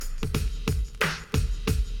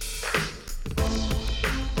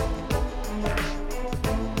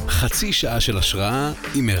חצי שעה של השראה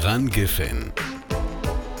עם ערן גפן.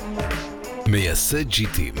 מייסד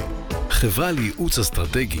GTים, חברה לייעוץ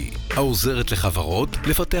אסטרטגי העוזרת לחברות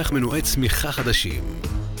לפתח מנועי צמיחה חדשים.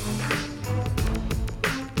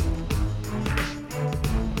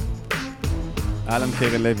 אהלן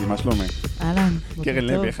קרן לוי, מה שלומך? אהלן, קרן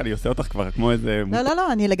לוי, איך אני עושה אותך כבר כמו איזה...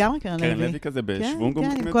 לא, אני לגמרי קרן לוי. קרן לוי כזה בשוונגום?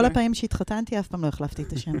 כן, עם כל הפעמים שהתחתנתי, אף פעם לא החלפתי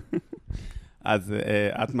את השם. אז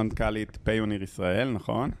את מנכ"לית פיוניר ישראל,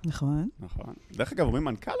 נכון? נכון. נכון. דרך אגב, אומרים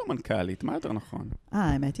מנכ"ל או מנכ"לית? מה יותר נכון?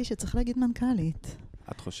 האמת היא שצריך להגיד מנכ"לית.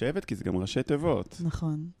 את חושבת? כי זה גם ראשי תיבות.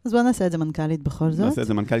 נכון. אז בואו נעשה את זה מנכ"לית בכל זאת. נעשה את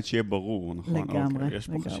זה מנכ"לית שיהיה ברור, נכון? לגמרי. יש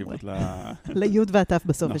פה חשיבות ליוד והטף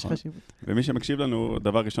בסוף יש חשיבות. ומי שמקשיב לנו,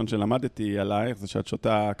 דבר ראשון שלמדתי עלייך, זה שאת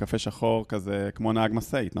שותה קפה שחור כזה כמו נהג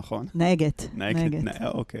מסעית, נכון? נהגת.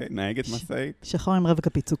 אוקיי, נהגת מסעית. שחור עם רבע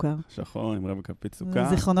כפית סוכר. שחור עם רבע כפית סוכר.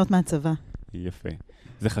 זיכרונות מהצבא. יפה.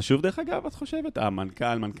 זה חשוב דרך אגב, את חושבת?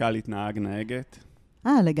 מנכ"לית, נהגת?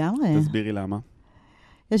 לגמרי. תסבירי למה.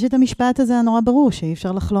 יש את המשפט הזה הנורא ברור, שאי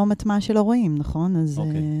אפשר לחלום את מה שלא רואים, נכון?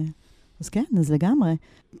 אז כן, אז לגמרי.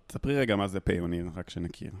 תספרי רגע מה זה פיוניר, רק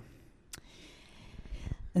שנכיר.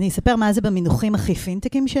 אני אספר מה זה במינוחים הכי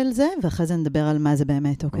פינטקים של זה, ואחרי זה נדבר על מה זה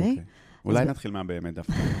באמת, אוקיי? אולי נתחיל מהבאמת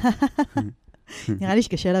דווקא. נראה לי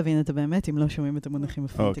שקשה להבין את הבאמת, אם לא שומעים את המונחים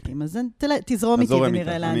הפינטקים. אז תזרום איתי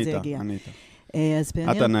ונראה לאן זה הגיע.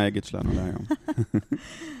 את הנהגת שלנו להיום.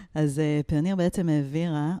 אז פיוניר בעצם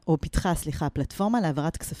העבירה, או פיתחה, פלטפורמה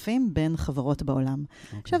להעברת כספים בין חברות בעולם.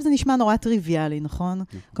 עכשיו זה נשמע נורא טריוויאלי, נכון?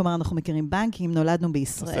 כלומר, אנחנו מכירים בנקים, נולדנו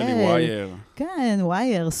בישראל. עושה לי ווייר. כן,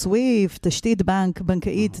 ווייר, סוויפט, תשתית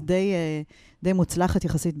בנקאית די מוצלחת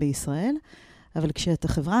יחסית בישראל. אבל כשאתה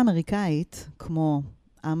חברה אמריקאית, כמו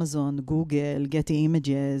אמזון, גוגל, גטי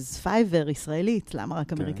אימג'ז, פייבר, ישראלית, למה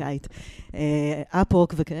רק אמריקאית,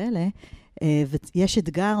 אפורק וכאלה, ויש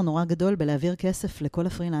אתגר נורא גדול בלהעביר כסף לכל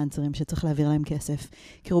הפרילנסרים שצריך להעביר להם כסף.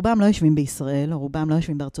 כי רובם לא יושבים בישראל, או רובם לא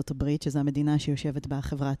יושבים בארצות הברית, שזו המדינה שיושבת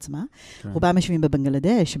בחברה עצמה. רובם יושבים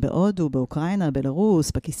בבנגלדש, בהודו, באוקראינה,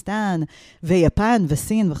 בלרוס, פקיסטן, ויפן,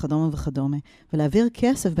 וסין, וכדומה וכדומה. ולהעביר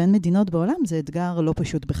כסף בין מדינות בעולם זה אתגר לא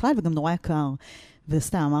פשוט בכלל, וגם נורא יקר.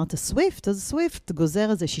 וסתם, אמרת סוויפט, אז סוויפט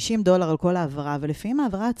גוזר איזה $60 על כל העברה, ולפעמים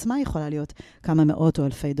העברה עצמה יכולה להיות כמה מאות או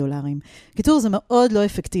אלפי דולרים. קיצור, זה מאוד לא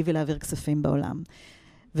אפקטיבי להעביר כספים בעולם.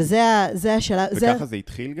 וזה השלב... וככה זה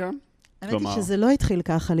התחיל גם? האמת היא שזה לא התחיל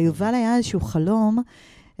ככה, ליובל היה איזשהו חלום,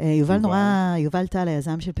 יובל טל,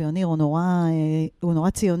 היזם של פיוניר, הוא נורא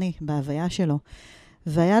ציוני בהוויה שלו.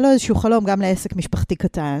 והיה לו איזשהו חלום גם לעסק משפחתי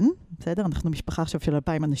קטן, בסדר? אנחנו משפחה עכשיו של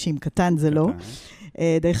 2,000 אנשים, קטן זה לא,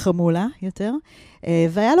 די חמולה יותר.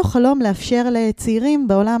 והיה לו חלום לאפשר לצעירים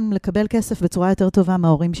בעולם לקבל כסף בצורה יותר טובה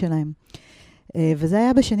מההורים שלהם. וזה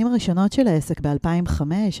היה בשנים הראשונות של העסק, ב-2005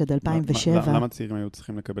 עד 2007. למה צעירים היו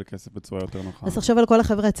צריכים לקבל כסף בצורה יותר נוחה? אז עכשיו על כל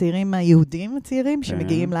החבר'ה הצעירים היהודים הצעירים,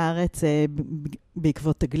 שמגיעים לארץ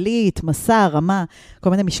בעקבות תגלית, מסע, רמה, כל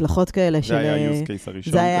מיני משלחות כאלה. זה היה ה-use case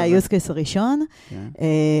הראשון. זה היה ה-use case הראשון.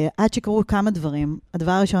 עד שקרו כמה דברים.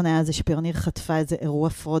 הדבר הראשון היה זה שפיוניר חטפה איזה אירוע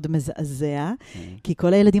פרוד מזעזע, כי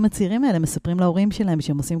כל הילדים הצעירים האלה מספרים להורים שלהם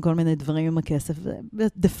שהם עושים כל מיני דברים עם הכסף.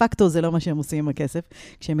 דה פקטו זה לא מה שהם עושים עם הכסף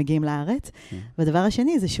כשהם מגיעים לארץ. והדבר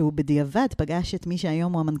השני זה שהוא בדיעבד פגש את מי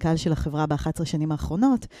שהיום הוא המנכ"ל של החברה ב-11 שנים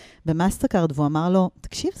האחרונות, במאסטרקארד, והוא אמר לו,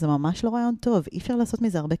 תקשיב, זה ממש לא רעיון טוב, אי אפשר לעשות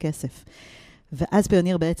מזה הרבה כסף. ואז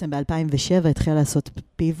פיוניר בעצם ב-2007 התחיל לעשות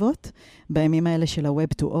פיבוט, בימים האלה של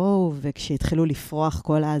ה-Web 2.0, וכשהתחילו לפרוח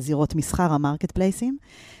כל הזירות מסחר, המרקט פלייסים,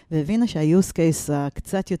 והבינה שה-use case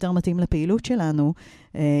הקצת יותר מתאים לפעילות שלנו,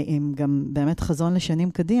 עם גם באמת חזון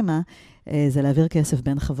לשנים קדימה, זה להעביר כסף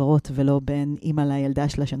בין חברות, ולא בין אמא לילדה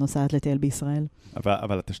שלה שנוסעת לטייל בישראל.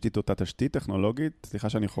 אבל התשתית אותה תשתית טכנולוגית, סליחה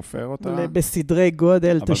שאני חופר אותה. בסדרי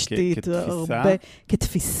גודל, תשתית. כתפיסה?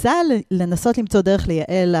 כתפיסה, לנסות למצוא דרך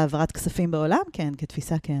לייעל להעברת כספים בעולם, כן,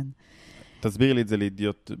 כתפיסה כן. תסביר לי את זה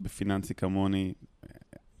לאידיוט בפיננסי כמוני.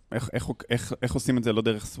 איך עושים את זה לא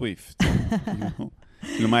דרך סוויפט?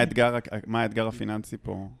 מה האתגר הפיננסי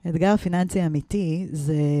פה? האתגר הפיננסי האמיתי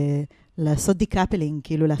זה לעשות דיקאפלינג,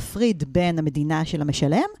 כאילו להפריד בין המדינה של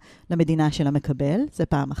המשלם למדינה של המקבל, זה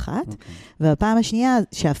פעם אחת. והפעם השנייה,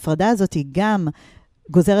 שההפרדה הזאת היא גם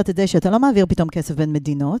גוזרת את זה שאתה לא מעביר פתאום כסף בין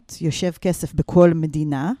מדינות, יושב כסף בכל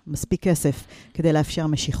מדינה, מספיק כסף כדי לאפשר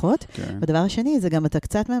משיכות. והדבר השני זה גם אתה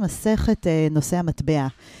קצת ממסך את נושא המטבע.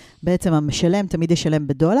 בעצם המשלם תמיד ישלם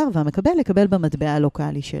בדולר, והמקבל יקבל במטבע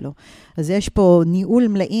הלוקלי שלו. אז יש פה ניהול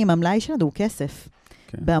מלאים, המלאי שלנו הוא כסף.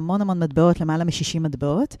 בהמון המון מטבעות, למעלה מ-60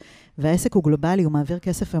 מטבעות, והעסק הוא גלובלי, הוא מעביר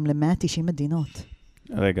כסף היום ל-190 מדינות.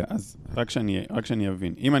 רגע, אז רק שאני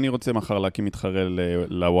אבין. אם אני רוצה מחר להקים מתחרה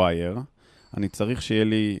לווייר, אני צריך שיהיה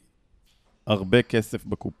לי הרבה כסף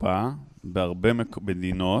בקופה, בהרבה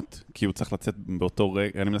מדינות, כי הוא צריך לצאת באותו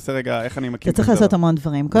רגע. אני מנסה רגע, איך אני מקים... אתה צריך לעשות המון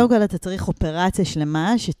דברים. קודם כל, אתה צריך אופרציה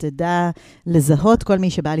שלמה, שתדע לזהות כל מי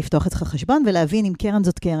שבא לפתוח אצלך חשבון, ולהבין אם קרן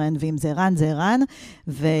זאת קרן, ואם זה ערן זה ערן,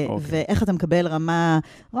 ואיך אתה מקבל רמה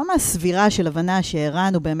סבירה של הבנה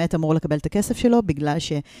שערן הוא באמת אמור לקבל את הכסף שלו, בגלל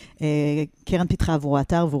שקרן פיתחה עבור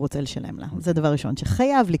האתר, והוא רוצה לשלם לה. זה דבר ראשון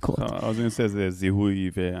שחייב לקרות. אז אני עושה איזה זיהוי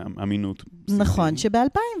ואמינות. נכון,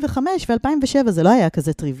 שב-2005 ו-2007 זה לא היה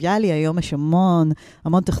כזה טריוויאלי, היום יש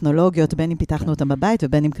המון טכנולוגיות, בין אם פיתחנו אותם בבית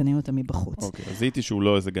ובין אם קנינו אותם מבחוץ. אוקיי, אז זיהיתי שהוא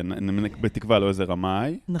לא איזה בתקווה לא איזה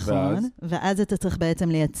רמאי. נכון, ואז אתה צריך בעצם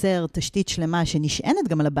לייצר תשתית שלמה שנשענת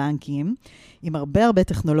גם על הבנקים, עם הרבה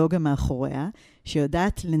טכנולוגיה מאחוריה,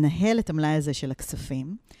 שיודעת לנהל את המלאי הזה של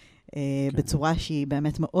הכספים, בצורה שהיא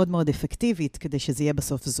באמת מאוד מאוד אפקטיבית, כדי שזה יהיה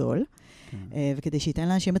בסוף זול, וכדי שייתן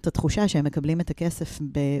לאנשים את התחושה שהם מקבלים את הכסף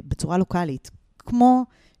בצורה לוקלית, כמו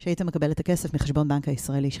שהיית מקבל את הכסף מחשבון בנק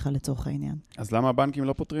הישראלי שלך לצורך העניין. אז למה הבנקים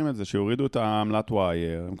לא פותרים את זה? שיורידו את העמלת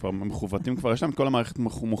ווייר, הם כבר מחוותים, כבר יש להם את כל המערכת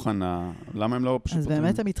מוכנה, למה הם לא פשוט אז פותרים?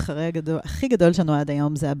 באמת המתחרה הכי גדול שלנו עד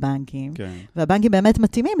היום זה הבנקים, כן. והבנקים באמת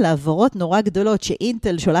מתאימים לעברות נורא גדולות,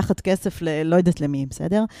 שאינטל שולחת כסף לא יודעת למי,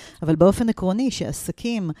 בסדר? אבל באופן עקרוני,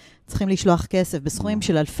 שעסקים צריכים לשלוח כסף בסכומים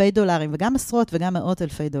של $1,000, וגם עשרות וגם $100,000,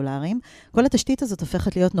 כל התשתית הזאת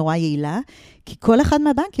הופכת להיות נורא יעילה, כי כל אחד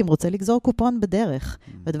מהבנקים רוצה לגזור קופון בדרך.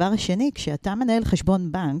 והדבר השני, כשאתה מנהל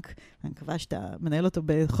חשבון בנק, אני מקווה שאתה מנהל אותו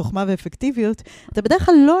בחוכמה ואפקטיביות, אתה בדרך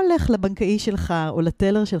כלל לא הולך לבנקאי שלך או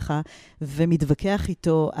לטלר שלך, ומתווכח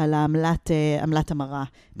איתו על עמלת המרה.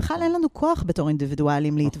 בכלל אין לנו כוח בתור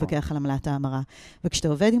אינדיבידואלים להתווכח על עמלת ההמרה. וכשאתה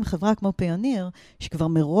עובד עם חברה כמו פיוניר, שכבר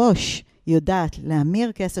מראש יודעת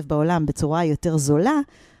להמיר כסף בעולם בצורה יותר זולה,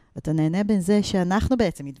 אתה נהנה בין זה שאנחנו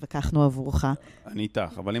בעצם התווכחנו עבורך. אני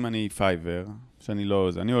איתך, אבל אם אני פייבר, שאני לא...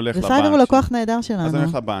 אני הולך לבנק... ופייבר הוא לקוח נהדר שלנו. אז אני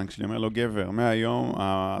הולך לבנק שלי, אומר לו, גבר, מהיום,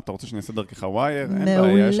 אתה רוצה שאני אעשה דרכך ווייר? אין מעולה.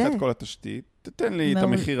 בעיה, יש לך את כל התשתית, תתן לי את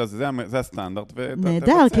המחיר הזה, זה הסטנדרט,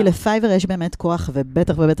 נהדר, כי לפייבר יש באמת כוח,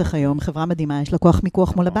 ובטח היום, חברה מדהימה, יש לה כוח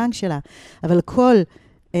מיקוח מול הבנק שלה. אבל כל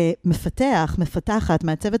מפתחת,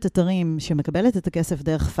 מעצבת אתרים שמקבלת את הכסף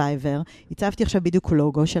דרך פייבר, הצבתי עכשיו בדיוק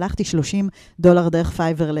לוגו, שלחתי $30 דרך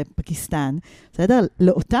פייבר לפקיסטן, בסדר?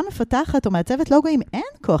 לאותה מפתחת או מעצבת לוגו, אם אין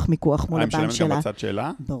כוח מיקוח מול הבנק שלה. משלמת גם בצד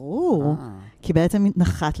שלה? ברור, כי בעצם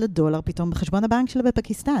נחת לדולר פתאום בחשבון הבנק שלה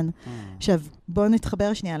בפקיסטן. עכשיו, בואו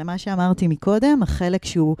נתחבר שנייה למה שאמרתי מקודם, החלק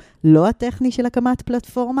שהוא לא הטכני של הקמת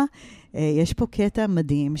פלטפורמה, יש פה קטע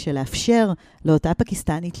מדהים של לאפשר לאותה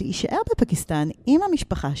פקיסטנית להישאר בפקיסטן עם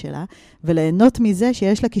המשפחה שלה, וליהנות מזה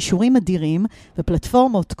שיש לה קישורים אדירים,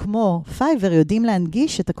 ופלטפורמות כמו פייבר יודעים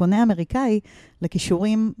להנגיש את הקונה האמריקאי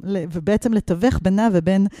לקישורים, ובעצם לתווך בינה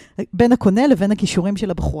בין הקונה לבין הקישורים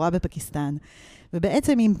של הבחורה בפקיסטן.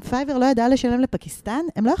 ובעצם אם פייבר לא ידעה לשלם לפקיסטן,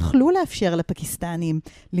 הם לא יכלו לאפשר לפקיסטנים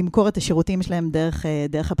למכור את השירותים שלהם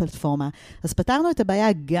דרך הפלטפורמה. אז פתרנו את הבעיה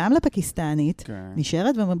גם לפקיסטנית,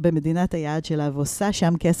 נשארת במדינת היעד שלה ועושה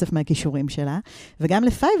שם כסף מהכישורים שלה, וגם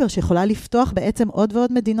לפייבר שיכולה לפתוח בעצם עוד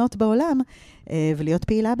ועוד מדינות בעולם ולהיות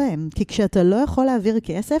פעילה בהם. כי כשאתה לא יכול להעביר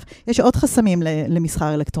כסף, יש עוד חסמים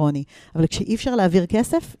למסחר אלקטרוני, אבל כשאי אפשר להעביר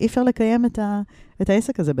כסף, אי אפשר לקיים את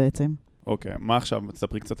העסק הזה בעצם. אוקיי, מה עכשיו?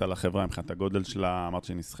 תספרי קצת על החברה, מבחינת הגודל שלה, אמרת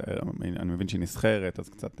שהיא נסחרת, אני מבין שהיא נסחרת, אז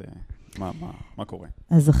קצת, מה קורה?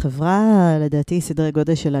 אז החברה, לדעתי, סדרי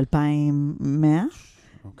גודל של 2,100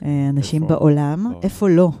 אנשים בעולם. איפה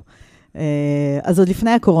לא? אז עוד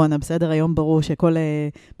לפני הקורונה, בסדר? היום ברור שכל...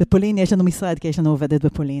 בפולין יש לנו משרד, כי יש לנו עובדת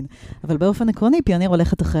בפולין. אבל באופן עקרוני, פיוניר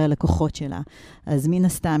הולכת אחרי הלקוחות שלה. אז מן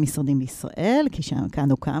הסתם משרדים בישראל, כי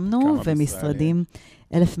כאן הוקמנו, ומשרדים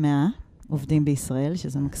 1,100. עובדים בישראל,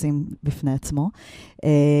 שזה מקסים בפני עצמו.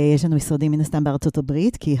 יש לנו משרדים מן הסתם בארצות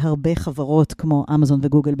הברית, כי הרבה חברות כמו אמזון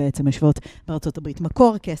וגוגל בעצם יושבות בארצות הברית.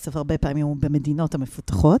 מקור כסף הרבה פעמים הוא במדינות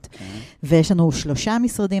המפותחות. ויש לנו 3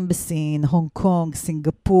 משרדים בסין, הונג קונג,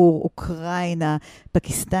 סינגפור, אוקראינה,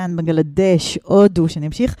 פקיסטן, בנגלדש, הודו, שאני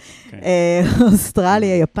אמשיך,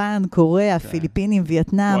 אוסטרליה, יפן, קוריאה, פיליפינים,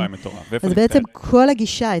 וייטנאם. וואי, מטורף. אז בעצם כל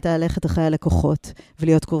הגישה הייתה ללכת אחרי הלקוחות,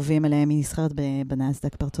 ולהיות קרובים אליהם מנסחרת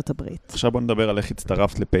בנסדק בארצות הברית. עכשיו בוא נדבר על איך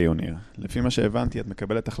הצטרפת לפיוניר. לפי מה שהבנתי, את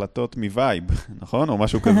מקבלת החלטות מווייב, נכון? או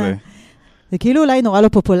משהו כזה. זה כאילו אולי נורא לא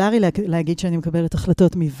פופולרי להגיד שאני מקבלת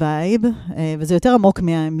החלטות מווייב, וזה יותר עמוק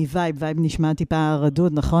מווייב, וייב נשמע טיפה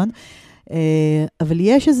רדוד, נכון? אבל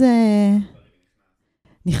יש איזה...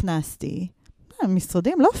 נכנסתי,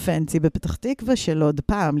 משרדים לא פנסי, בפתח תקווה של עוד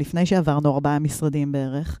פעם, לפני שעברנו 4 משרדים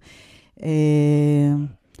בערך,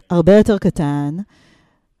 הרבה יותר קטן,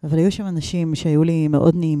 אבל היו שם אנשים שהיו לי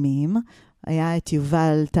מאוד נעימים. היה את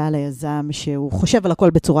יובל טל היזם, שהוא חושב על הכל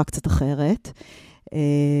בצורה קצת אחרת.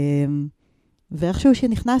 ואיכשהו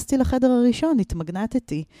שנכנסתי לחדר הראשון,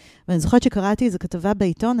 התמגנתתי. ואני זוכרת שקראתי איזו כתבה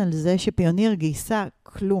בעיתון על זה שפיוניר גייסה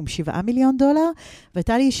כלום, $7 מיליון,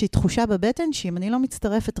 והייתה לי איזושהי תחושה בבטן שאם אני לא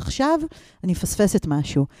מצטרפת עכשיו, אני מפספסת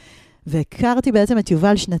משהו. והכרתי בעצם את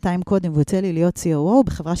יובל שנתיים קודם, והוא יוצא לי להיות COO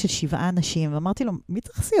בחברה של 7 אנשים, ואמרתי לו, מי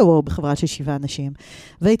צריך COO בחברה של 7 אנשים?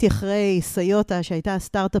 והייתי אחרי סיוטה, שהייתה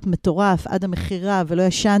סטארט-אפ מטורף, עד המחירה, ולא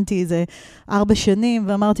ישנתי איזה 4 שנים,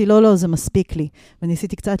 ואמרתי, לא, זה מספיק לי.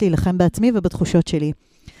 וניסיתי קצת להילחם בעצמי ובתחושות שלי.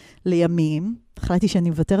 לימים, החלטתי שאני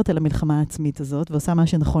מוותרת על המלחמה העצמית הזאת, ועושה מה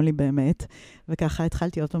שנכון לי באמת, וככה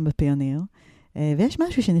התחלתי עוד פעם בפיוניר. ויש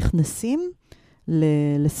משהו שנכנסים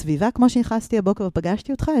לסביבה, כמו שנכנסתי הבוקר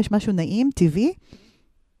ופגשתי אותך, יש משהו נעים, טבעי,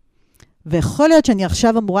 ויכול להיות שאני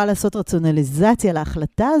עכשיו אמורה לעשות רציונליזציה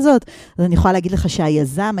להחלטה הזאת, אז אני יכולה להגיד לך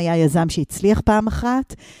שהיזם היה יזם שהצליח פעם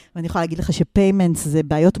אחת, ואני יכולה להגיד לך שפיימנטס זה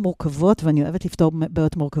בעיות מורכבות, ואני אוהבת לפתור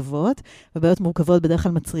בעיות מורכבות, ובעיות מורכבות בדרך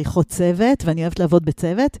כלל מצריכות צוות, ואני אוהבת לעבוד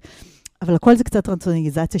בצוות, אבל הכל זה קצת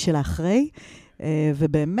רציונליזציה של האחרי,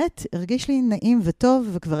 ובאמת הרגיש לי נעים וטוב,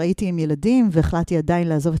 וכבר הייתי עם ילדים, והחלטתי עדיין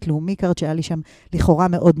לעזוב את לאומיקארד, שהיה לי שם לכאורה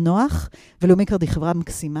מאוד נוח, ולאומיקארד היא חברה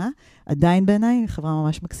מקסימה, עדיין בעיניי, חברה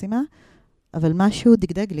ממש מקסימה, אבל משהו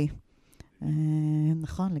דגדג לי.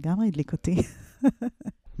 נכון, לגמרי הדליק אותי.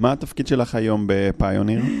 מה התפקיד שלך היום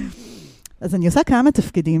בפיוניר? אז אני עושה כמה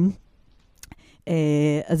תפקידים.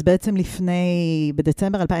 אז בעצם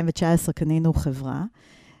בדצמבר 2019 קנינו חברה,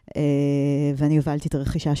 ואני הובלתי את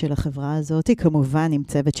הרכישה של החברה הזאת, כמובן עם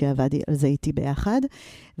צוות שעבד על זה איתי ביחד,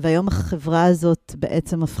 והיום החברה הזאת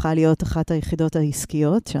בעצם הפכה להיות אחת היחידות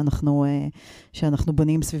העסקיות, שאנחנו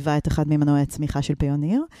בונים סביבה את אחד ממנועי הצמיחה של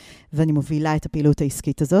פיוניר, ואני מובילה את הפעילות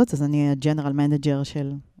העסקית הזאת, אז אני הג'נרל מנג'ר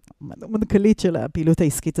מנכ"לית של הפעילות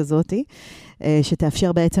העסקית הזאת,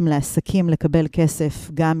 שתאפשר בעצם לעסקים לקבל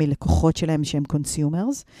כסף גם מלקוחות שלהם שהם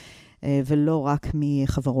קונסיומרס, ולא רק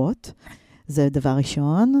מחברות. זה דבר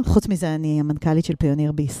ראשון. חוץ מזה, אני המנכ"לית של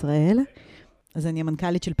פיוניר בישראל. אז אני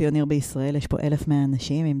המנכ"לית של פיוניר בישראל, יש פה 1,100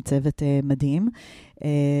 אנשים עם צוות מדהים.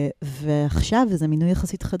 ועכשיו, וזה מינוי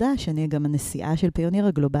יחסית חדש, אני גם הנשיאה של פיוניר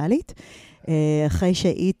הגלובלית, אחרי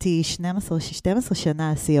שהייתי 12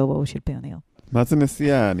 שנה COO של פיוניר. מה זה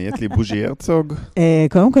נשיאה? נהיית לי בוז'י הרצוג?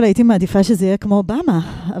 קודם כל הייתי מעדיפה שזה יהיה כמו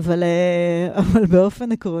אובמה, אבל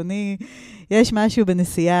באופן עקרוני, יש משהו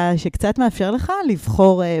בנסיעה שקצת מאפשר לך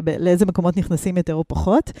לבחור לאיזה מקומות נכנסים יותר או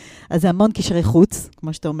פחות. אז זה המון קשרי חוץ,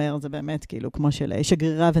 כמו שאתה אומר, זה באמת כאילו כמו של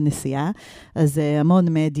שגרירה ונסיעה. אז המון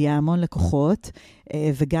מדיה, המון לקוחות,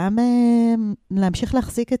 וגם להמשיך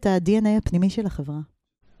להחזיק את ה-DNA הפנימי של החברה.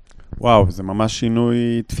 וואו, זה ממש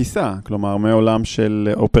שינוי תפיסה. כלומר, מעולם של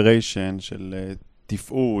אופריישן, של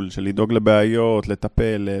תפעול, של לדאוג לבעיות,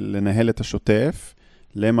 לטפל, לנהל את השוטף,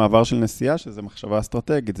 למעבר של נסיעה, שזה מחשבה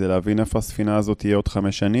אסטרטגית, זה להבין איפה הספינה הזאת תהיה עוד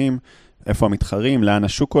 5 שנים, איפה המתחרים, לאן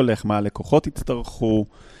השוק הולך, מה הלקוחות יצטרכו,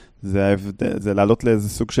 זה לעלות לאיזה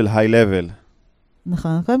סוג של high level.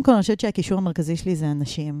 נכון, קודם כל אני חושבת שהקישור המרכזי שלי זה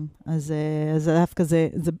אנשים, אז דווקא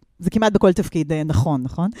זה כמעט בכל תפקיד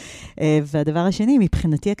נכון? והדבר השני,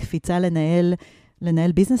 מבחינתי הקפיצה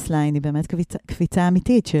לנהל ביזנס ליין, היא באמת קפיצה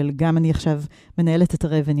אמיתית של גם אני עכשיו מנהלת את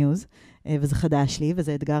ה-revenues, וזה חדש לי,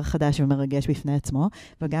 וזה אתגר חדש ומרגש בפני עצמו,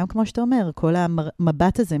 וגם כמו שאתה אומר, כל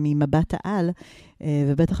המבט הזה ממבט העל,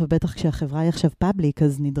 ובטח כשהחברה היא עכשיו פאבליק,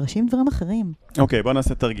 אז נדרשים דברים אחרים. אוקיי, בוא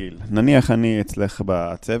נעשה תרגיל. נניח אני אצלך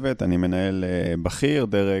בצוות, אני מנהל בכיר,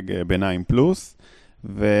 דרג ביניים פלוס,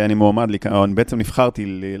 ואני בעצם נבחרתי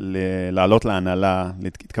לעלות להנהלה,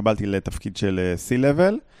 התקבלתי לתפקיד של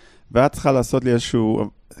C-Level, ואת צריכה לעשות לי איזשהו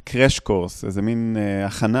קרש קורס, איזה מין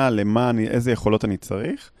הכנה איזה יכולות אני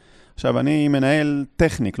צריך. עכשיו, אני מנהל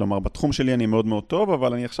טכני, כלומר, בתחום שלי אני מאוד מאוד טוב,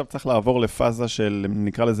 אבל אני עכשיו צריך לעבור לפאזה של,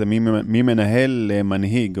 נקרא לזה, מי מנהל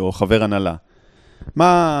מנהיג או חבר הנהלה.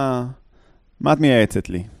 מה את מייעצת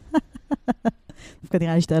לי? דווקא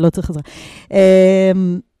נראה לי שאתה לא צריך עזרה.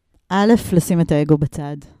 א', לשים את האגו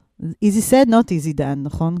בצד. easy said, not easy done,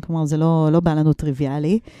 נכון? כלומר, זה לא בא לנו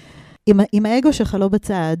טריוויאלי. אם האגו שלך לא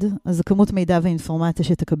בצד, אז הכמות מידע ואינפורמציה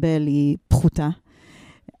שתקבל היא פחותה.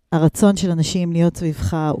 הרצון של אנשים להיות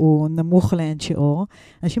סביבך הוא נמוך לאין שיעור.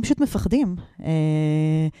 אנשים פשוט מפחדים.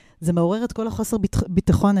 זה מעורר את כל החוסר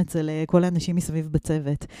ביטחון אצל כל האנשים מסביב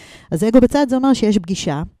בצוות. אז אגו בצד זה אומר שיש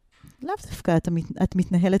פגישה. לאו דווקא את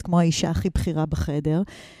מתנהלת כמו האישה הכי בכירה בחדר,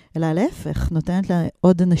 אלא להפך, נותנת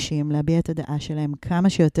לעוד אנשים להביע את הדעה שלהם, כמה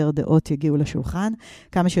שיותר דעות יגיעו לשולחן,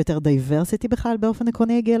 כמה שיותר דייברסיטי בכלל באופן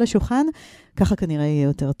עקרוני יגיע לשולחן, ככה כנראה יהיה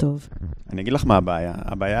יותר טוב. אני אגיד לך מה הבעיה.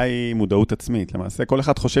 הבעיה היא מודעות עצמית. למעשה, כל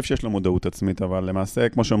אחד חושב שיש לו מודעות עצמית, אבל למעשה,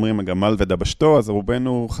 כמו שאומרים, הגמל ודבשתו, אז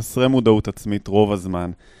רובנו חסרי מודעות עצמית רוב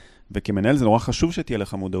הזמן. וכמנהל זה נורא חשוב שתהיה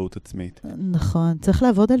לך מודעות עצמית. נכון, צריך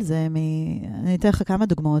לעבוד על זה. אני אתן לך כמה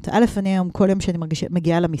דוגמאות. א', אני היום, כל יום שאני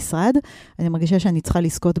מגיעה למשרד, אני מרגישה שאני צריכה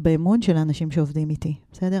לזכות באמון של האנשים שעובדים איתי.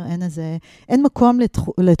 בסדר? אין מקום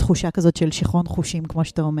לתחושה כזאת של שיכרון חושים, כמו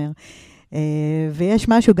שאתה אומר. ויש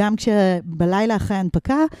משהו, גם כשבלילה אחרי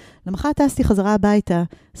ההנפקה, למחרת טסתי חזרה הביתה,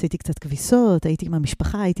 עשיתי קצת כביסות, הייתי עם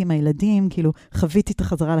המשפחה, הייתי עם הילדים, כאילו חוויתי את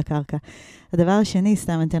החזרה לקרקע. הדבר השני,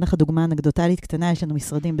 סתם אני אתן לך דוגמה אנקדוטלית קטנה, יש לנו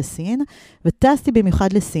משרדים בסין, וטסתי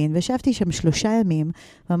במיוחד לסין, וישבתי שם 3 ימים,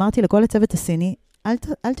 ואמרתי לכל הצוות הסיני,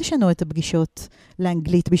 אל תשנו את הפגישות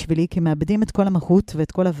לאנגלית בשבילי, כי מאבדים את כל המהות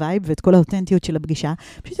ואת כל הווייב ואת כל האותנטיות של הפגישה.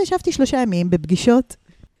 פשוט ישבתי 3 ימים בפגישות,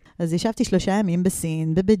 אז ישבתי 3 ימים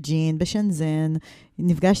בסין, בבייג'ין, בשנזן,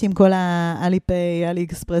 נפגשתי עם כל האליפיי, אלי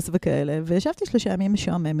אקספרס וכאלה, וישבתי 3 ימים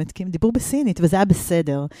משועממת, כי הם דיברו בסינית, וזה היה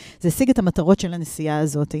בסדר. זה השיג את המטרות של הנסיעה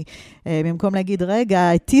הזאת. במקום להגיד,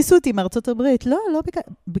 רגע, הטיסו אותי מארצות הברית. לא,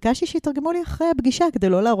 ביקשתי שיתרגמו לי אחרי הפגישה, כדי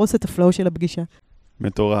לא להרוס את הפלואו של הפגישה.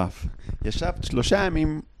 מטורף. ישבת 3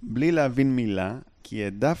 ימים בלי להבין מילה, כי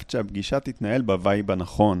העדפת שהפגישה תתנהל בווייב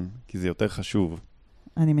הנכון, כי זה יותר חשוב.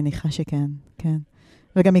 אני מניחה שכן, כן.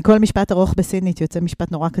 וגם מכל משפט ארוך בסינית יוצא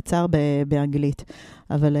משפט נורא קצר באנגלית.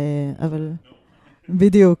 אבל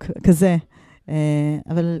בדיוק, כזה.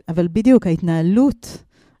 אבל בדיוק, ההתנהלות,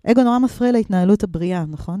 אגו נורא מפריע להתנהלות הבריאה,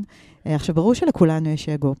 נכון? עכשיו, ברור שלכולנו יש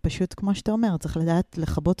אגו, פשוט כמו שאתה אומר, צריך לדעת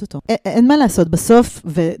לחבות אותו. אין מה לעשות, בסוף,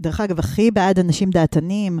 ודרך אגב, הכי בעד אנשים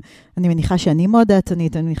דעתנים, אני מניחה שאני מאוד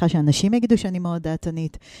דעתנית, אני מניחה שאנשים יגידו שאני מאוד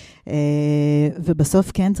דעתנית,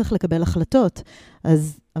 ובסוף כן צריך לקבל החלטות,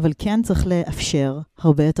 אבל כן צריך לאפשר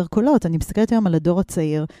הרבה יותר קולות. אני מסתכלת היום על הדור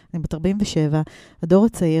הצעיר, אני בת 47, הדור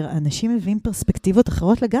הצעיר, אנשים מביאים פרספקטיבות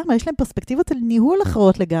אחרות לגמרי, יש להם פרספקטיבות על ניהול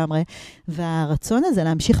אחרות לגמרי, והרצון הזה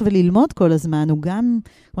להמשיך וללמוד כל הזמן, הוא גם,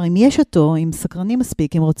 כלומר, אם יש אותו, אם סקרנים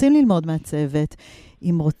מספיק, אם רוצים ללמוד מהצוות,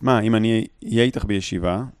 אם אני אהיה איתך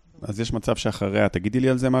בישיבה, אז יש מצב שאחריה, תגידי לי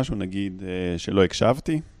על זה משהו, נגיד שלא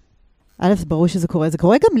הקשבתי? א', ברור שזה קורה. זה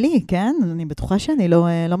קורה גם לי, כן? אני בטוחה שאני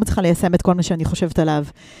לא מצליחה ליישם את כל מה שאני חושבת עליו.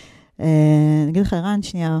 אני אגיד לך, ערן,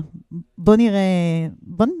 שנייה, בוא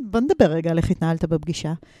נדבר רגע על איך התנהלת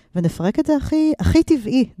בפגישה, ונפרק את זה הכי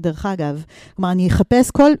טבעי, דרך אגב. כלומר, אני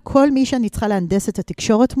אחפש כל מי שאני צריכה להנדס את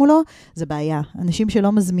התקשורת מולו, זה בעיה. אנשים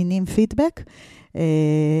שלא מזמינים פידבק,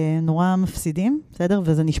 נורא מפסידים, בסדר?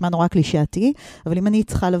 וזה נשמע נורא קלישאתי, אבל אם אני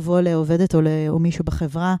צריכה לבוא לעובדת או מישהו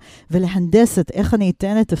בחברה ולהנדס את איך אני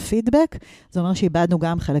אתן את הפידבק, זה אומר שאיבדנו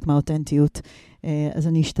גם חלק מהאותנטיות. אז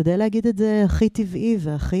אני אשתדל להגיד את זה הכי טבעי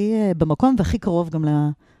והכי במקום, והכי קרוב גם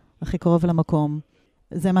הכי קרוב למקום.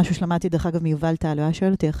 זה משהו שלמדתי, דרך אגב, מיובל טל, הוא היה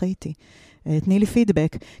שואל אותי, איך הייתי? תני לי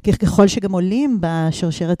פידבק, כי ככל שגם עולים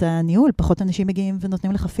בשרשרת הניהול, פחות אנשים מגיעים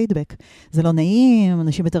ונותנים לך פידבק. זה לא נעים,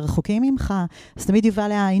 אנשים יותר רחוקים ממך, אז תמיד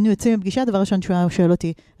יובל היינו יוצאים מפגישה, דבר ראשון שהוא שואל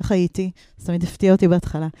אותי, איך הייתי? אז תמיד הפתיע אותי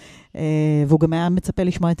בהתחלה. והוא גם היה מצפה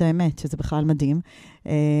לשמוע את האמת, שזה בכלל מדהים.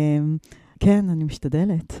 כן, אני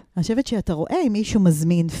משתדלת. אני חושבת שאתה רואה אם מישהו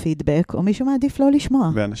מזמין פידבק, או מישהו מעדיף לא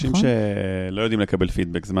לשמוע. ואנשים נכון? שלא יודעים לקבל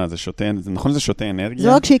פידבק, זה מה, זה שותה, נכון, זה שותה אנרגיה? זה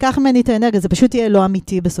לא כשיקח ממני את האנרגיה, זה פשוט יהיה לא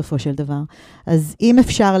אמיתי בסופו של דבר. אז אם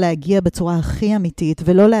אפשר להגיע בצורה הכי אמיתית,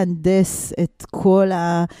 ולא להנדס את כל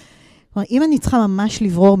כלומר, אם אני צריכה ממש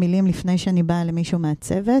לברור מילים לפני שאני באה למישהו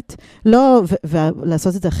מהצוות, לא,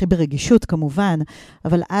 ולעשות את זה הכי ברגישות כמובן,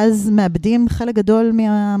 אבל אז מאבדים חלק גדול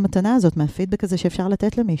מהמתנה הזאת, מהפידבק הזה שאפשר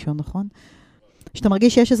לתת למישהו, נכון? שאתה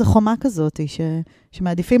מרגיש שיש איזו חומה כזאת,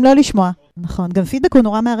 שמעדיפים לא לשמוע, נכון? גם פידבק הוא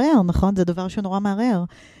נורא מערער, נכון? זה דבר שהוא נורא מערער.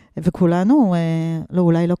 וכולנו, לא,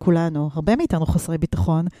 אולי לא כולנו, הרבה מאיתנו חסרי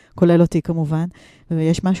ביטחון, כולל אותי כמובן,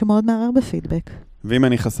 ויש משהו מאוד מערער בפידבק. ואם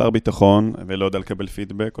אני חסר ביטחון ולא יודע לקבל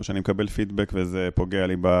פידבק, או שאני מקבל פידבק וזה פוגע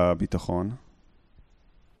לי בביטחון?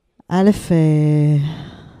 א',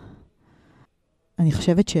 אני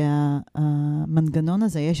חושבת שהמנגנון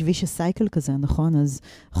הזה, יש vicious cycle כזה, נכון? אז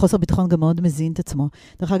חוסר ביטחון גם מאוד מזין את עצמו.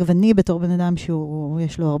 דרך אגב, אני בתור בן אדם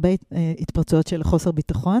שיש לו הרבה התפרצויות של חוסר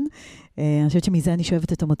ביטחון, אני חושבת שמזה אני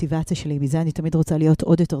שואבת את המוטיבציה שלי, מזה אני תמיד רוצה להיות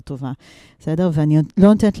עוד יותר טובה. בסדר? ואני לא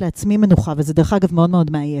נותנת לעצמי מנוחה, וזה דרך אגב מאוד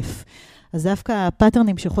מאוד מעייף. אז דווקא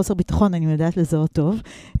הפאטרנים של חוסר ביטחון, אני יודעת לזהות טוב,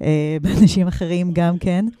 באנשים אחרים גם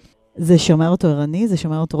כן. זה שומר אותו ערני, זה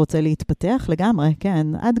שומר אותו רוצה להתפתח לגמרי, כן,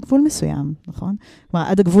 עד גבול מסוים, נכון? כלומר,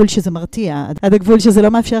 עד הגבול שזה מרתיע, עד הגבול שזה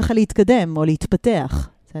לא מאפשר לך להתקדם או להתפתח,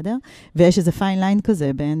 בסדר? ויש איזה פיין ליין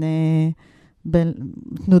כזה בין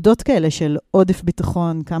תנודות כאלה של עודף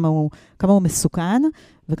ביטחון, כמה הוא מסוכן,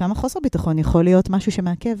 וכמה חוסר ביטחון יכול להיות משהו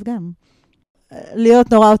שמעכב גם.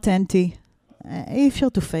 להיות נורא אותנטי, אי אפשר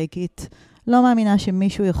to fake it. לא מאמינה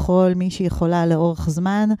שמישהו יכול, מישהי יכולה לאורך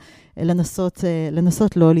זמן,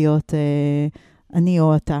 לנסות לא להיות אני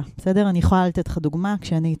או אתה, בסדר? אני יכולה לתת לך דוגמה,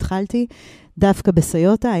 כשאני התחלתי, דווקא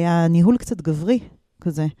בסיוטה היה ניהול קצת גברי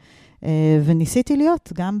כזה, וניסיתי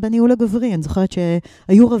להיות גם בניהול הגברי. אני זוכרת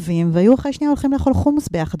שהיו רבים, והיו אחרי שנייה הולכים לאכול חומוס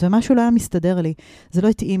ביחד, ומשהו לא היה מסתדר לי. זה לא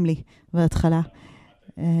התאים לי בהתחלה.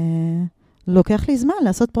 לוקח לי זמן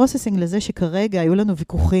לעשות פרוססינג לזה שכרגע היו לנו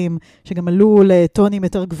ויכוחים שגם עלו לטונים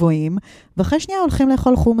יותר גבוהים, ואחרי שנייה הולכים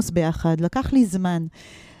לאכול חומוס ביחד. לקח לי זמן.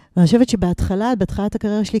 ואני חושבת בהתחלת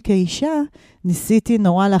הקריירה שלי כאישה, ניסיתי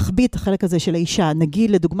נורא להחביא את החלק הזה של האישה.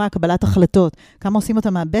 נגיד, לדוגמה, קבלת החלטות. כמה עושים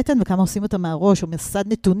אותה מהבטן וכמה עושים אותה מהראש, או מסד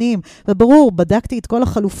נתונים. וברור, בדקתי את כל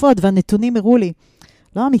החלופות והנתונים הראו לי.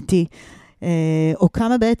 לא אמיתי. או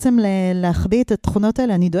כמה בעצם להחביא את התכונות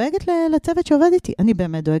האלה. אני דואגת לצוות שעובד איתי. אני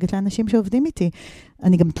באמת דואגת לאנשים שעובדים איתי.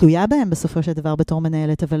 אני גם תלויה בהם בסופו של דבר בתור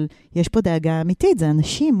מנהלת, אבל יש פה דאגה אמיתית, זה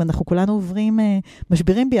אנשים, אנחנו כולנו עוברים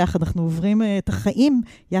משברים ביחד, אנחנו עוברים את החיים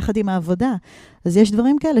יחד עם העבודה. אז יש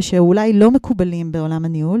דברים כאלה שאולי לא מקובלים בעולם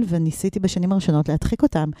הניהול, וניסיתי בשנים הראשונות להדחיק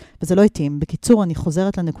אותם, וזה לא התאים. בקיצור, אני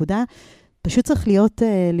חוזרת לנקודה, פשוט צריך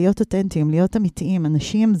להיות אותנטיים, להיות אמיתיים.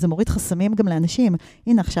 אנשים, זה מוריד חסמים גם לאנשים.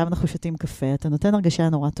 הנה, עכשיו אנחנו שותים קפה, אתה נותן הרגשה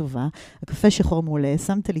נורא טובה, הקפה שחור מעולה,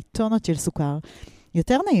 שמת לי טונות של סוכר,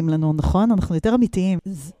 יותר נעים לנו, נכון? אנחנו יותר אמיתיים.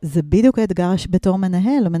 זה בדיוק האתגר בתור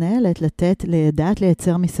מנהל או מנהלת, לדעת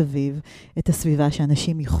לייצר מסביב את הסביבה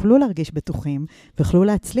שאנשים יוכלו להרגיש בטוחים ויוכלו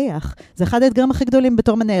להצליח. זה אחד האתגרים הכי גדולים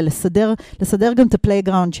בתור מנהל, לסדר גם את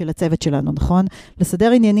הפלייגראונד של הצוות שלנו, נכון?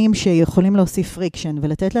 לסדר עניינים שיכולים להוסיף פריקשן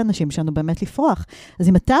ולתת לאנשים שלנו באמת לפרוח. אז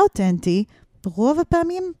אם אתה אותנטי, רוב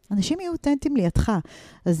הפעמים אנשים יהיו אותנטיים לידך.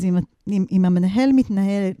 אז אם המנהל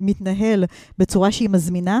מתנהל בצורה שהיא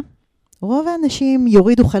מזמינה, רוב האנשים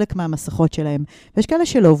יורידו חלק מהמסכות שלהם. ויש כאלה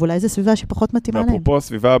שלא, ואולי זו סביבה שפחות מתאימה להם. ואפרופו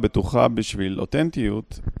הסביבה הבטוחה בשביל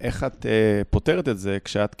אותנטיות, איך את פותרת את זה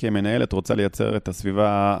כשאת כמנהלת רוצה לייצר את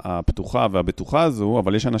הסביבה הפתוחה והבטוחה הזו,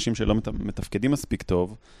 אבל יש אנשים שלא מתפקדים מספיק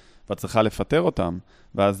טוב, ואת צריכה לפטר אותם,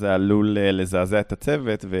 ואז זה עלול לזעזע את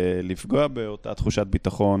הצוות ולפגוע באותה תחושת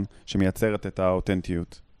ביטחון שמייצרת את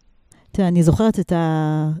האותנטיות. תראה, אני זוכרת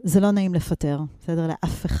זה לא נעים לפטר, בסדר?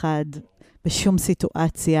 לאף אחד. בשום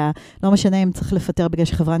סיטואציה, לא משנה אם צריך לפטר בגלל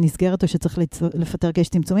שחברה נסגרת, או שצריך לפטר בגלל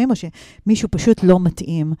שצמצומים, או שמישהו פשוט לא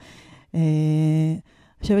מתאים. אני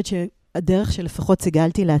חושבת שהדרך שלפחות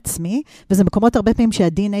סיגלתי לעצמי, וזה מקומות הרבה פעמים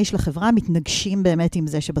שה-DNA של החברה מתנגשים באמת עם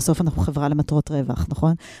זה שבסוף אנחנו חברה למטרות רווח,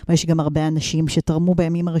 נכון? ויש גם הרבה אנשים שתרמו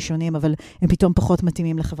בימים הראשונים, אבל הם פתאום פחות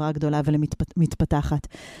מתאימים לחברה הגדולה ולמתפתחת.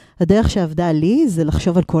 הדרך שעבדה לי זה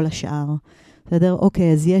לחשוב על כל השאר. בסדר?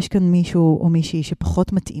 אוקיי, אז יש כאן מישהו או מישהי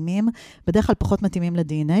שפחות מתאימים, בדרך כלל פחות מתאימים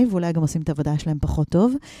ל-DNA, ואולי גם עושים את העבודה שלהם פחות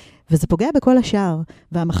טוב, וזה פוגע בכל השאר.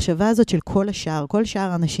 והמחשבה הזאת של כל השאר, כל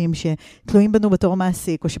שאר האנשים שתלויים בנו בתור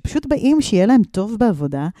מעסיק, או שפשוט באים שיהיה להם טוב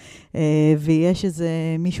בעבודה, ויש איזה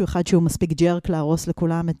מישהו אחד שהוא מספיק ג'רק להרוס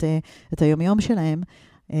לכולם את היום-יום שלהם,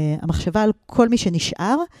 המחשבה על כל מי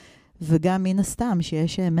שנשאר, וגם מן הסתם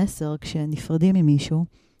שיש מסר כשנפרדים ממישהו,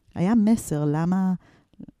 היה מסר, למה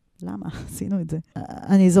עשינו את זה?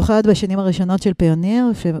 אני זוכרת בשנים הראשונות של פיוניר,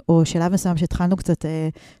 או שלב מסוים שהתחלנו קצת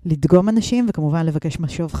לדגום אנשים, וכמובן לבקש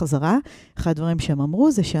משוב חזרה. אחד הדברים שהם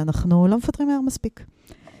אמרו זה שאנחנו לא מפטרים מהר מספיק.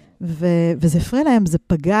 וזה הפריע להם, זה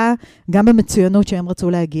פגע גם במצוינות שהם רצו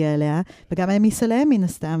להגיע אליה, וגם הם עליהם מן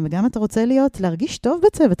הסתם, וגם אתה רוצה להרגיש טוב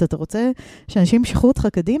בצוות, אתה רוצה שאנשים ימשכו אותך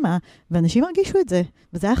קדימה, ואנשים הרגישו את זה.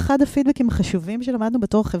 וזה היה אחד הפידבקים החשובים שלמדנו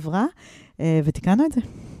בתור חברה, ותיקנו את זה.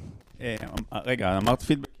 רגע, אמרת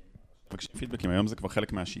פידבקים, היום זה כבר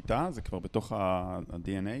חלק מהשיטה, זה כבר בתוך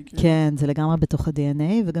ה-DNA? כן, זה לגמרי בתוך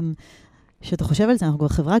ה-DNA, וגם כשאתה חושב על זה, אנחנו כבר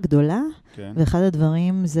חברה גדולה, ואחד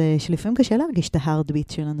הדברים זה שלפעמים קשה להרגיש את ההארדביט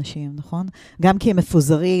של אנשים, נכון? גם כי הם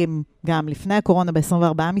מפוזרים, גם לפני הקורונה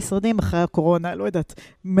ב-24 משרדים, אחרי הקורונה, לא יודעת,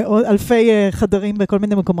 אלפי חדרים בכל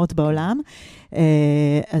מיני מקומות בעולם,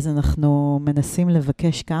 אז אנחנו מנסים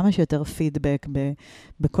לבקש כמה שיותר פידבק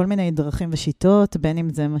בכל מיני דרכים ושיטות, בין אם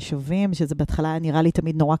זה משובים, שזה בהתחלה נראה לי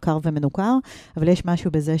תמיד נורא קר ומנוכר, אבל יש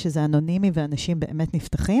משהו בזה שזה אנונימי ואנשים באמת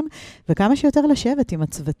נפתחים, וכמה שיותר לשבת עם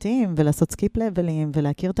הצוותים ולעשות סקיפ לבלים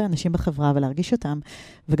ולהכיר את האנשים בחברה ולהרגיש אותם,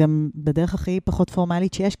 וגם בדרך הכי פחות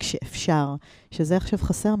פורמלית שיש כשאפשר, שזה עכשיו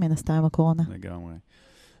חסר מן הסתם עם הקורונה. לגמרי.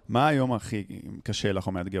 מה היום הכי קשה לך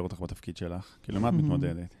או מאתגר אותך בתפקיד שלך? כאילו, מה את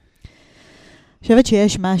מתמודדת? אני חושבת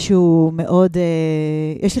שיש משהו מאוד,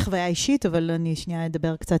 יש לי חוויה אישית, אבל אני שנייה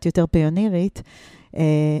אדבר קצת יותר פיונירית.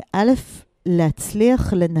 א',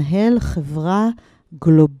 להצליח לנהל חברה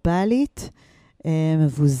גלובלית,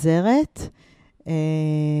 מבוזרת,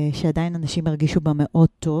 שעדיין אנשים הרגישו בה מאוד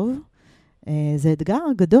טוב, זה אתגר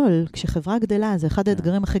גדול, כשחברה גדלה, זה אחד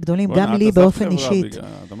האתגרים הכי גדולים, גם לי באופן אישית.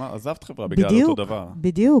 עזבת חברה בגלל אותו דבר.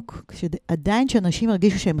 בדיוק, עדיין שאנשים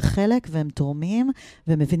הרגישו שהם חלק, והם תורמים,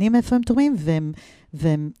 והם מבינים איפה הם תורמים,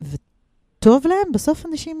 וטוב להם, בסוף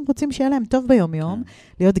אנשים רוצים שיהיה להם טוב ביום-יום,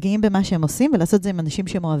 להיות גאים במה שהם עושים, ולעשות את זה עם אנשים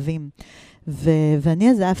שהם אוהבים. ואני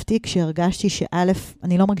עזבתי כשהרגשתי שא',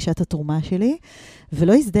 אני לא מרגישה את התרומה שלי,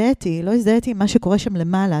 ולא הזדהיתי עם מה שקורה שם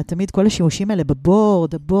למעלה. תמיד כל השימושים האלה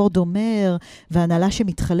בבורד, הבורד אומר, והנהלה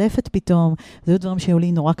שמתחלפת פתאום, זה דברים שהיו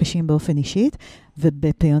לי נורא קשים באופן אישית.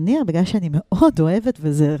 ובפיוניר, בגלל שאני מאוד אוהבת,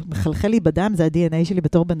 וזה מחלחל לי בדם, זה ה-DNA שלי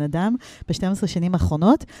בתור בן אדם, ב-12 שנים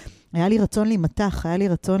האחרונות, היה לי רצון להימתח, היה לי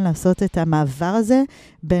רצון לעשות את המעבר הזה,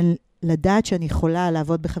 בין לדעת שאני יכולה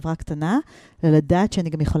לעבוד בחברה קטנה, ולדעת שאני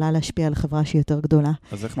גם יכולה להשפיע על חברה שהיא יותר גדולה.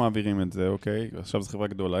 אז איך מעבירים את זה, אוקיי? עכשיו זו חברה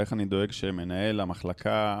גדולה, איך אני דואג שמנהל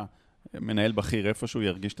המחלקה, מנהל בכיר, איפשהו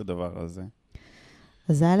ירגיש את הדבר הזה?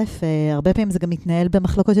 אז א', הרבה פעמים זה גם מתנהל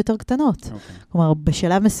במחלקות יותר קטנות. כלומר,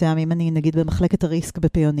 בשלב מסוים, אם אני נגיד במחלקת הריסק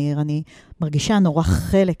בפיוניר, אני מרגישה נורא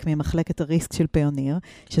חלק ממחלקת הריסק של פיוניר,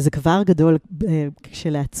 שזה כבר גדול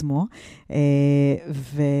כשלעצמו,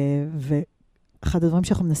 אחד הדברים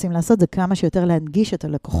שאנחנו מנסים לעשות זה כמה שיותר להנגיש את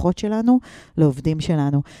הלקוחות שלנו לעובדים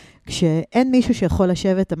שלנו. כשאין מישהו שיכול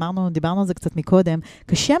לשבת, דיברנו על זה קצת מקודם,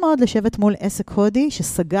 קשה מאוד לשבת מול עסק הודי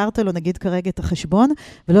שסגרת לו נגיד כרגע את החשבון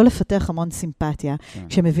ולא לפתח המון סימפתיה.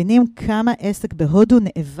 כשמבינים כמה עסק בהודו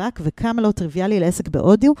נאבק וכמה לא טריוויאלי לעסק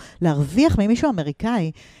בהודו, להרוויח ממישהו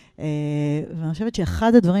אמריקאי. ואני חושבת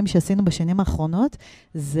שאחד הדברים שעשינו בשנים האחרונות,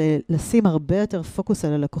 זה לשים הרבה יותר פוקוס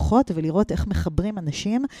על הלקוחות, ולראות איך מחברים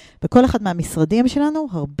אנשים, בכל אחד מהמשרדים שלנו,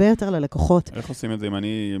 הרבה יותר ללקוחות. איך עושים את זה אם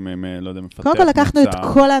אני, לא יודע, מפתח? קודם כל לקחנו את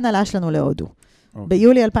כל ההנהלה שלנו להודו.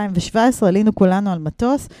 ביולי 2017 עלינו כולנו על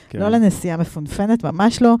מטוס, לא לנסיעה מפונפנת,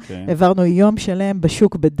 ממש לא. העברנו יום שלם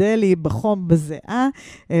בשוק בדלי, בחום, בזיעה,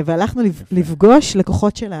 והלכנו לפגוש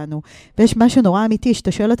לקוחות שלנו. ויש משהו נורא אמיתי,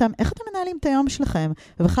 שאתה שואל אותם, איך אתם מנהלים את היום שלכם?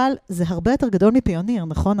 ובכלל, זה הרבה יותר גדול מפיוניר,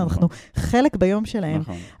 נכון? אנחנו חלק ביום שלהם.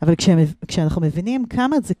 אבל כשאנחנו מבינים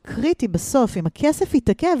כמה זה קריטי בסוף, אם הכסף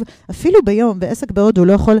יתעכב, אפילו ביום, בעסק בהודו, הוא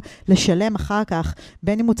לא יכול לשלם אחר כך,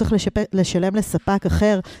 בין אם הוא צריך לשלם לספק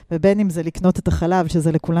אחר, ובין אם זה לקנות את החלב,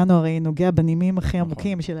 שזה לכולנו הרי נוגע בנימים הכי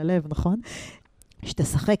עמוקים של הלב, נכון?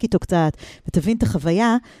 שתשחק איתו קצת ותבין את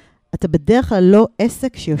החוויה, אתה בדרך כלל לא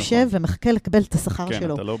עסק שיושב ומחכה לקבל את השכר שלו.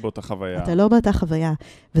 כן, אתה לא באותה חוויה. אתה לא באותה חוויה.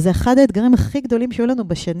 וזה אחד האתגרים הכי גדולים שהיו לנו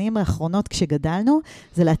בשנים האחרונות כשגדלנו,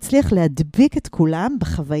 זה להצליח להדביק את כולם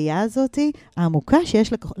בחוויה הזאת העמוקה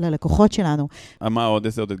שיש ללקוחות שלנו. מה עוד?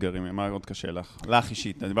 איזה עוד אתגרים? מה עוד קשה לך? לך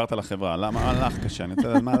אישית, דיברת על החברה. למה לך קשה? אני רוצה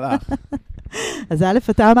לדעת מה לך. אז א',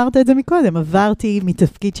 אתה אמרת את זה מקודם, עברתי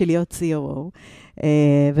מתפקיד של להיות COO,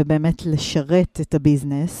 ובאמת לשרת את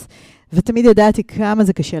הביזנס, ותמיד ידעתי כמה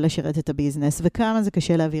זה קשה לשרת את הביזנס, וכמה זה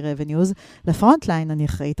קשה להביא revenues. לפרונטליין, אני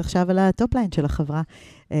אחראית עכשיו על הטופליין של החברה.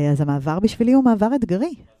 אז המעבר בשבילי הוא מעבר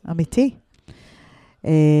אתגרי, אמיתי.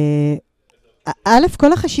 א',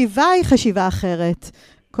 כל החשיבה היא חשיבה אחרת.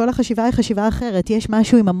 כל החשיבה היא חשיבה אחרת. יש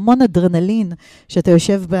משהו עם המון אדרנלין שאתה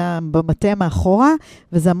יושב במטה מאחורה,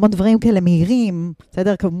 וזה המון דברים כאלה מהירים.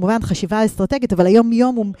 בסדר? כמובן חשיבה אסטרטגית, אבל היום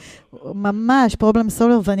יום הוא ממש פרובלם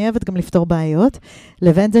סולר, ואני אוהבת גם לפתור בעיות,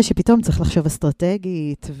 לבין זה שפתאום צריך לחשוב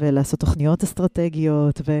אסטרטגית, ולעשות תוכניות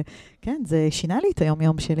אסטרטגיות, וכן, זה שינה לי את היום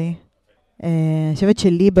יום שלי. אני חושבת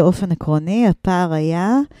שלי באופן עקרוני, הפער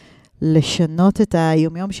היה לשנות את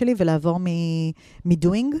היומיום שלי ולעבור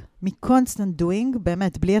מדוינג, מקונסטנט דוינג,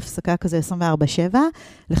 באמת בלי הפסקה כזה 24/7,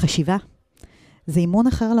 לחשיבה. זה אימון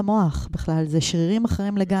אחר למוח בכלל, זה שרירים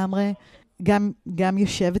אחרים לגמרי, גם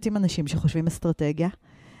יושבת עם אנשים שחושבים אסטרטגיה,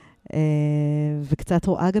 וקצת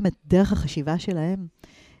רואה גם את דרך החשיבה שלהם.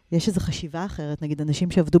 יש איזו חשיבה אחרת, נגיד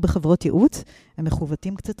אנשים שעבדו בחברות ייעוץ, הם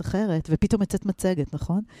מחוותים קצת אחרת, ופתאום יצאת מצגת,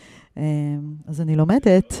 נכון? אז אני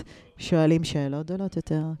לומדת, שואלים שאלות גדולות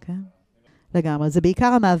יותר, כן? לגמרי, זה בעיקר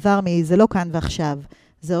המעבר זה לא כאן ועכשיו,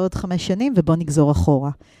 זה עוד 5 שנים, ובוא נגזור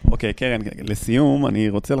אחורה. אוקיי, קרן, לסיום, אני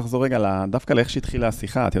רוצה לחזור רגע דווקא לאיך שהתחילה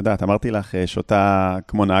השיחה. את יודעת, אמרתי לך שותה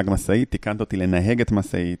כמו נהג מסעית, תיקנת אותי לנהג את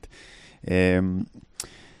מסעית.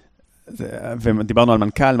 ודיברנו על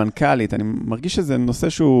מנכ"לית, אני מרגיש שזה נושא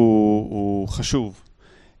שהוא חשוב.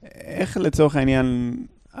 איך לצורך העניין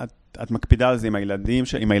את מקפידה על זה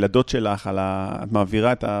עם הילדות שלך, את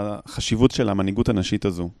מעבירה את החשיבות של המנהיגות הנשית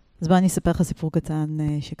הזו? אז בוא אני אספר לך סיפור קטן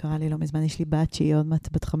שקרה לי לא מזמן, יש לי בת שהיא עוד מעט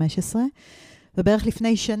בת 15, ובערך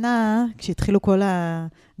לפני שנה, כשהתחילו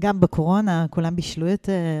גם בקורונה, כולם בישלו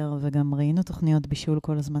יותר, וגם ראינו תוכניות בישול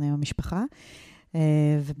כל הזמן עם המשפחה,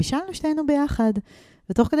 ובישלנו שתינו ביחד.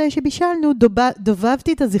 ותוך כדי שבישלנו,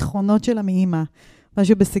 דובבתי את הזיכרונות שלה מאמא.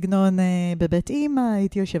 משהו בסגנון בבית אמא,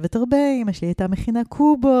 הייתי יושבת הרבה, אמא שלי הייתה מכינה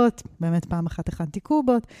קובות, באמת פעם אחת הכנתי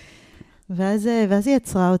קובות, ואז היא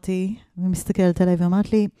יצרה אותי, ומסתכלת עליי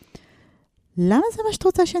ואמרת לי, למה זה מה שאת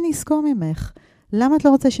רוצה שאני אזכור ממך? למה את לא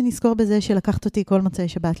רוצה שנזכור בזה שלקחת אותי כל מוצאי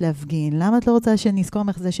שבת להפגין? למה את לא רוצה שנזכור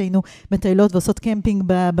ממך זה שהיינו מטיילות ועושות קמפינג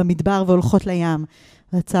במדבר והולכות לים?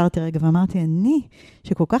 ועצרתי רגע ואמרתי, אני,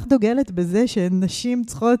 שכל כך דוגלת בזה שנשים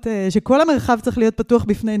צריכות, שכל המרחב צריך להיות פתוח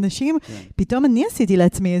בפני נשים, פתאום אני עשיתי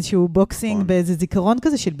לעצמי איזשהו בוקסינג באיזה זיכרון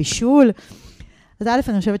כזה של בישול. אז א',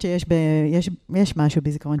 אני חושבת שיש משהו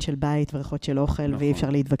בזיכרון של בית וריחות של אוכל, ואי אפשר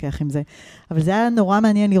להתווכח עם זה. אבל זה היה נורא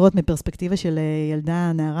מעניין לראות מפרספקטיבה של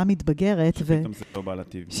ילדה, נערה מתבגרת. שפתאום זה לא בעל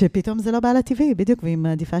הטבעי. שפתאום זה לא בעל הטבעי, בדיוק. והיא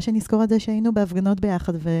מעדיפה שנזכור את זה שהיינו בהפגנות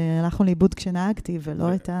ביחד, והלכנו לאיבוד כשנהגתי,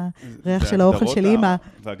 ולא את הריח של האוכל של אמא.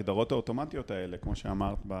 וההגדרות האוטומטיות האלה, כמו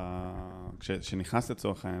שאמרת, כשנכנסת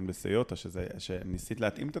לצורך העניין בסיוטה, שניסית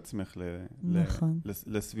להתאים את עצמך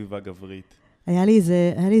לסביבה גברית. היה לי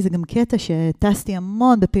איזה גם קטע שטסתי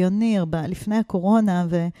המון בפיוניר לפני הקורונה,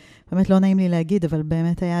 ובאמת לא נעים לי להגיד, אבל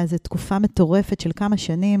באמת היה איזו תקופה מטורפת של כמה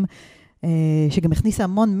שנים, שגם הכניסה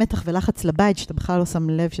המון מתח ולחץ לבית, שאתה בכלל לא שם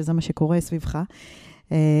לב שזה מה שקורה סביבך,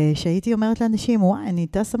 שהייתי אומרת לאנשים, וואי, אני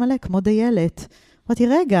טסה מלא כמו דיילת. אמרתי,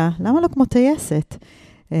 רגע, למה לא כמו טייסת?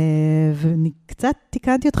 ואני קצת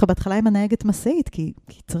תיקנתי אותך בהתחלה עם הנהגת מסעית, כי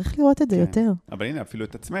צריך לראות את זה יותר. אבל הנה, אפילו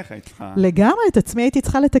את עצמך היית צריכה... לגמרי, את עצמי הייתי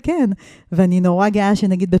צריכה לתקן. ואני נורא גאה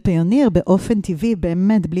שנגיד בפיוניר, באופן טבעי,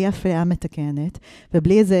 באמת, בלי אפליה מתקנת,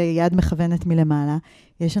 ובלי איזה יד מכוונת מלמעלה,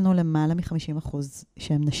 יש לנו למעלה מ-50%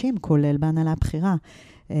 שהם נשים, כולל בהנהלה הבחירה.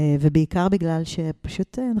 ובעיקר בגלל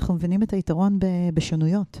שפשוט אנחנו מבינים את היתרון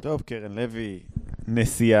בשונויות. טוב, קרן לוי,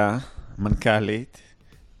 נשיאה, מנכ"לית,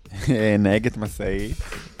 נהגת מסעית,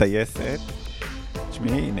 טייסת.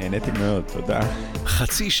 תשמעי, נהניתי מאוד, תודה.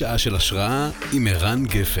 חצי שעה של השראה עם ערן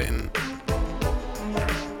גפן.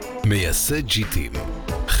 מייסד ג'יטים,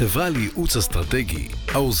 חברה לייעוץ אסטרטגי,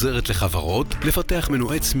 העוזרת לחברות לפתח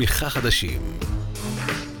מנועי צמיחה חדשים.